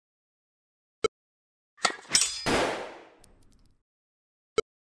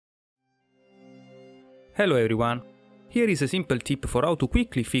Hello everyone! Here is a simple tip for how to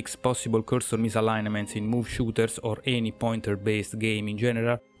quickly fix possible cursor misalignments in move shooters or any pointer-based game in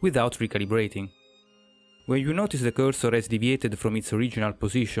general without recalibrating. When you notice the cursor has deviated from its original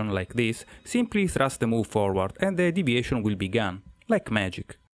position like this, simply thrust the move forward and the deviation will be gone, like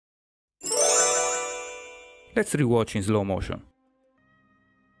magic. Let's rewatch in slow motion.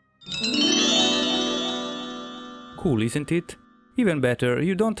 Cool, isn't it? Even better,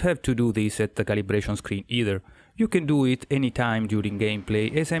 you don't have to do this at the calibration screen either. You can do it anytime during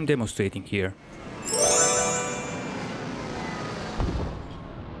gameplay, as I'm demonstrating here.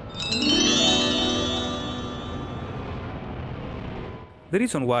 The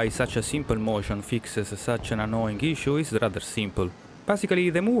reason why such a simple motion fixes such an annoying issue is rather simple. Basically,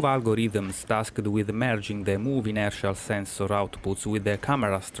 the move algorithms tasked with merging the move inertial sensor outputs with the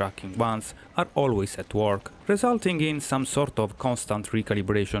camera's tracking ones are always at work, resulting in some sort of constant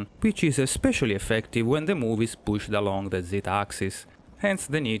recalibration, which is especially effective when the move is pushed along the z-axis, hence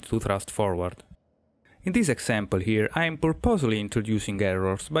the need to thrust forward. In this example here, I am purposely introducing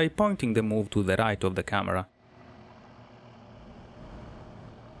errors by pointing the move to the right of the camera.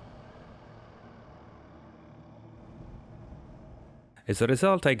 As a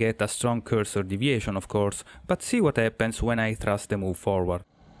result, I get a strong cursor deviation, of course, but see what happens when I thrust the move forward.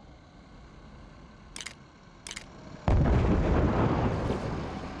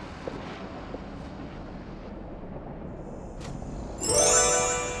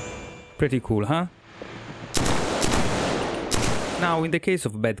 Pretty cool, huh? Now, in the case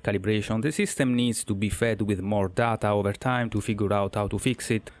of bad calibration, the system needs to be fed with more data over time to figure out how to fix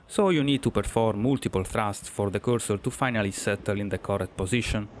it, so you need to perform multiple thrusts for the cursor to finally settle in the correct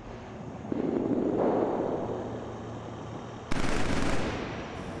position.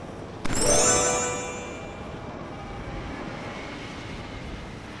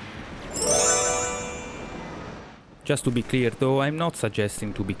 Just to be clear though, I'm not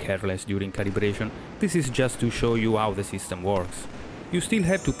suggesting to be careless during calibration, this is just to show you how the system works. You still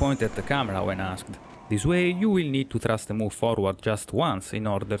have to point at the camera when asked. This way you will need to thrust the move forward just once in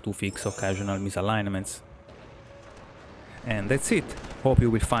order to fix occasional misalignments. And that's it, hope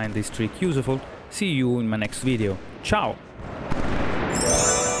you will find this trick useful, see you in my next video, ciao!